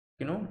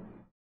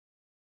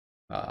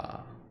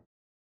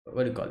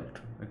 what do you call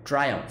it,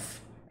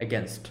 triumph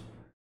against,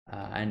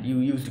 and you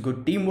used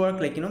good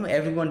teamwork, like,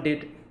 everyone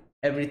did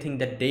everything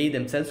that they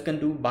themselves can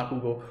do.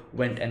 Bakugo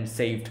went and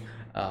saved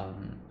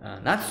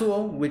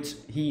Natsuo, which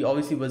he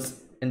obviously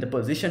was in the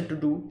position to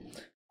do.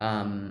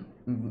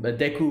 But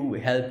Deku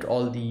helped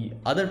all the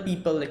other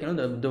people, like,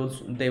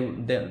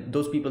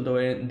 those people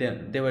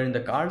that they were in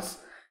the cars.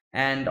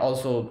 And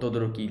also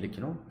Todoroki, like,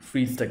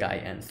 frees the guy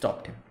and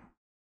stopped him.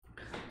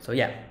 So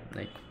yeah,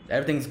 like,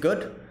 everything's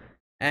good.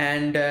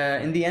 And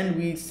in the end,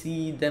 we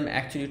see them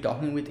actually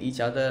talking with each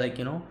other, like,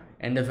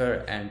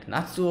 Endeavor and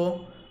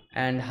Natsuo.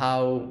 And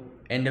how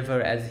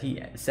Endeavor, as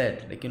he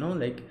said, like,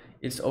 like,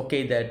 it's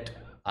okay that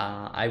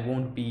I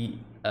won't be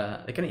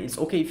like, it's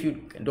okay if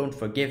you don't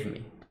forgive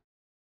me,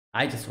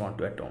 I just want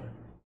to atone.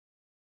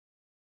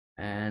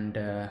 And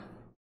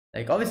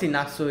like, obviously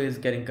Natsuo is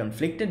getting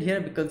conflicted here,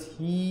 because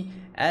he,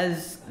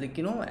 as, like,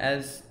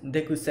 as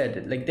Deku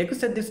said, like, Deku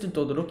said this to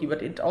Todoroki,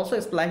 but it also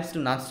applies to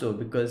Natsuo,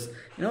 because,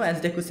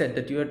 as Deku said,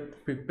 that you're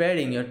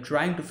preparing, you're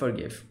trying to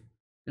forgive,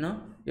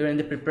 you're in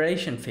the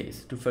preparation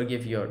phase to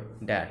forgive your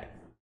dad.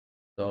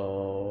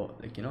 So,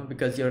 like,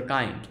 because you're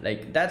kind,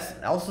 like, that's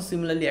also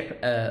similarly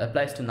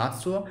applies to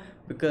Natsuo,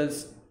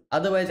 because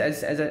otherwise,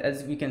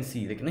 as we can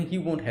see, like, he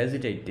won't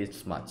hesitate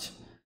this much.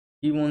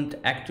 He won't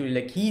actually,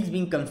 like, he's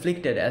being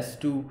conflicted as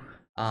to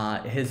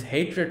his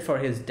hatred for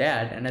his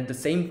dad, and at the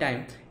same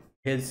time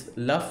his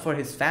love for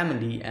his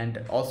family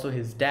and also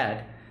his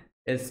dad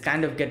is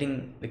kind of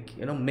getting, like,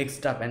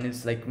 mixed up, and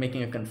it's like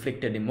making a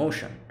conflicted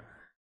emotion,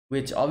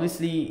 which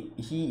obviously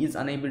he is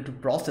unable to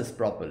process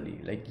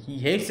properly. Like, he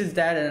hates his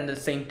dad, and at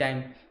the same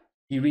time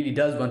he really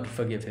does want to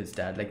forgive his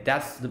dad. Like,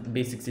 that's the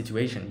basic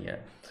situation here.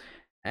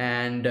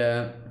 And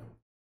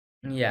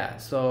yeah,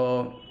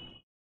 so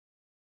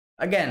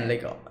again,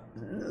 like,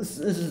 this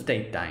will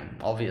take time,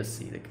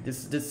 obviously. Like,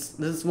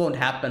 this won't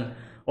happen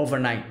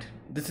overnight.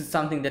 This is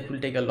something that will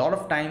take a lot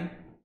of time.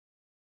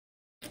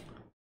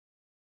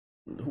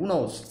 Who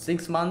knows,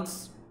 6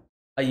 months,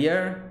 a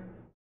year,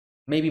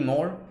 maybe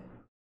more.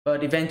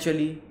 But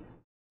eventually,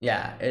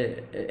 yeah,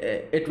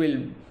 it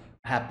will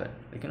happen.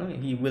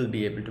 Like, he will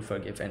be able to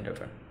forgive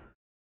Endeavor.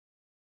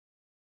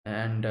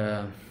 And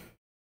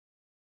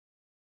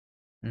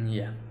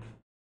yeah,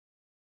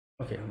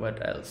 okay,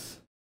 what else?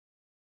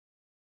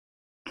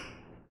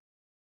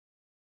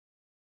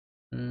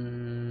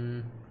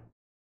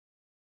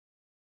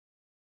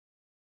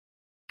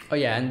 Oh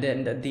yeah, and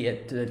then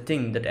the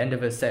thing that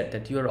Endeavor said,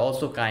 that you are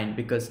also kind,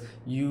 because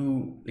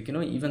you, like,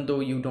 even though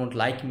you don't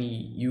like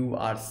me, you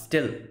are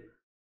still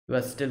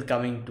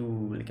coming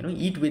to, like,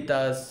 eat with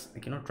us,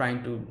 like,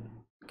 trying to,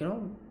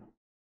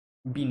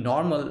 be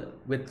normal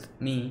with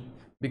me,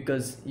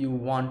 because you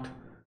want,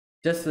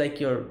 just like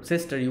your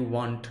sister, you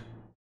want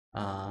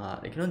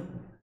like,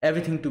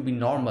 everything to be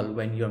normal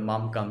when your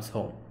mom comes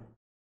home.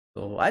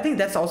 So I think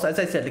that's also, as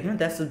I said, like,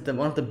 that's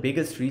one of the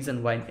biggest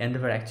reason why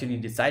Endeavor actually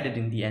decided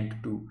in the end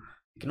to,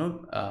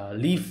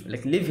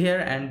 live here,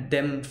 and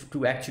them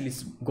to actually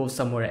go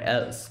somewhere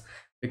else.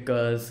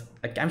 Because,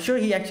 like, I'm sure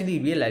he actually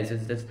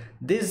realizes that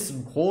this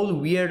whole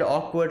weird,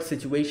 awkward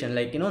situation,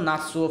 like,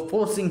 Natsuo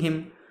forcing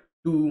him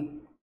to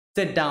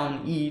sit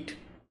down, eat,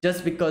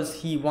 just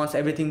because he wants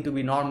everything to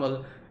be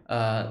normal,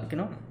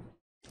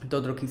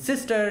 Todoroki's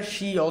sister,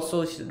 she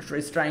also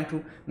is trying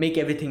to make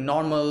everything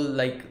normal,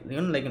 like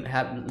like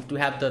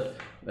have the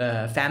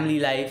family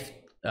life.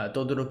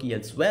 Todoroki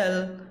as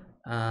well,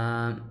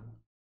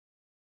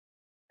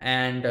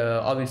 and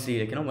obviously,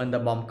 like when the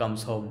mom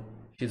comes home,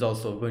 she's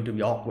also going to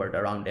be awkward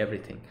around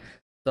everything.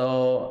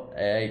 So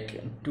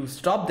to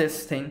stop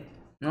this thing,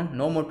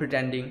 no more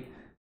pretending,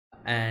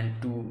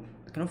 and to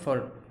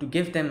for to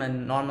give them a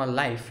normal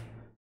life,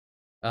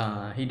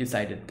 he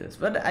decided this.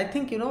 But I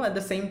think at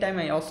the same time,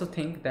 I also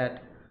think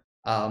that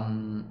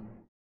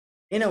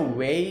in a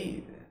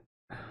way,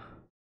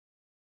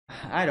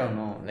 I don't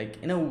know,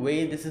 like in a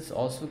way this is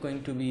also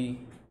going to be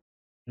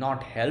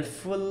not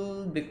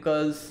helpful,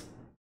 because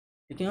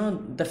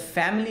the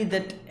family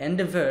that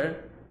Endeavor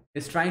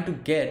is trying to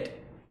get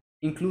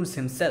includes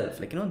himself,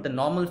 like the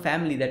normal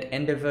family that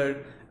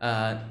Endeavor,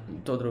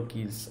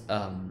 Todoroki's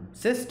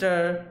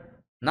sister,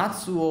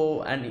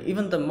 Natsuo, and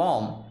even the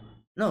mom,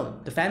 no,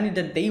 the family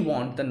that they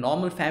want, the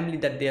normal family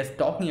that they are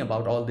talking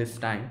about all this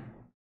time,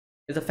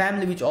 is a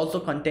family which also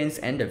contains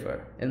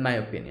Endeavor, in my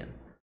opinion.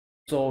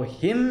 So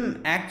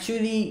him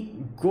actually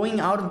going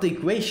out of the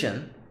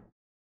equation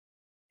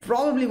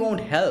probably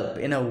won't help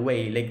in a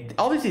way. Like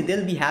obviously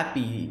they'll be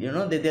happy,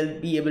 they'll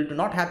be able to,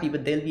 not happy,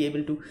 but they'll be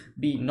able to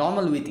be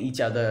normal with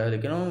each other,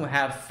 like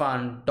have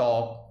fun,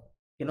 talk,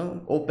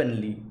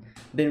 openly.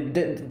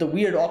 The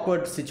weird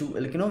awkward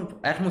situation, like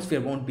atmosphere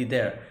won't be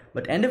there.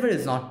 But Endeavor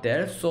is not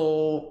there,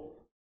 so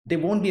they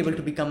won't be able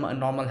to become a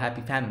normal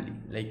happy family.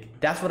 Like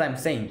that's what I'm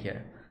saying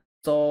here.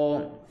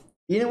 So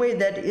in a way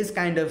that is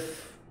kind of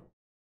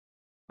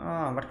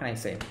what can I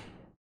say,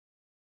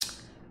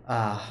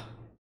 a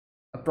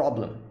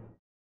problem.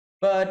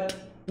 But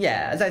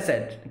yeah, as I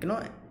said,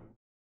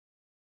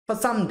 for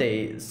some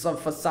days, so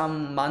for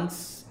some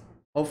months,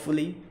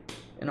 hopefully,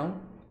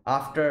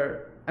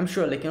 after, I'm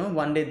sure, like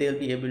one day they'll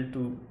be able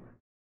to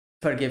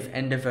forgive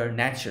Endeavor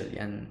naturally,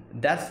 and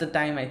that's the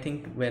time I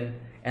think when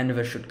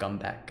Endeavor should come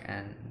back,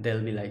 and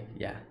they'll be like,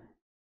 yeah,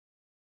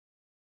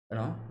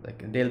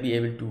 like they'll be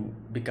able to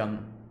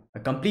become a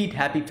complete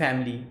happy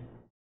family,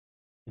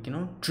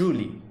 like,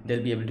 truly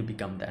they'll be able to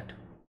become that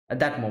at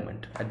that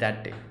moment, at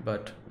that day.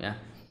 But yeah,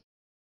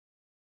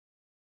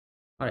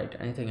 all right,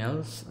 anything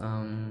else?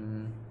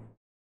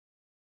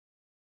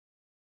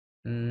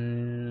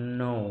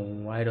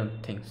 No, I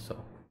don't think so.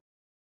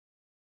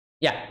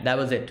 Yeah, that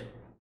was it.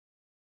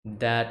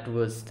 That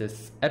was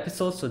this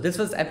episode. So this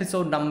was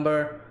episode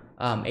number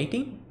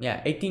 18.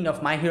 Yeah, 18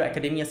 of My Hero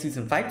Academia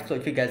season 5. So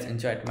if you guys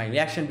enjoyed my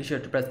reaction, be sure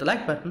to press the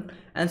like button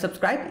and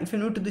subscribe if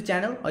you're new to the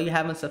channel or you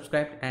haven't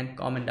subscribed, and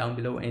comment down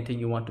below anything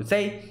you want to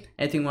say,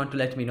 anything you want to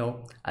let me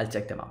know. I'll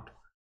check them out.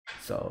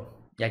 So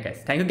yeah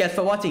guys, thank you guys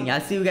for watching.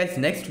 I'll see you guys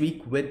next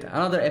week with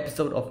another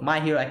episode of My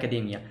Hero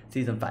Academia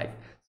season 5.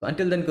 So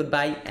until then,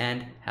 goodbye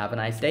and have a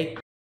nice day.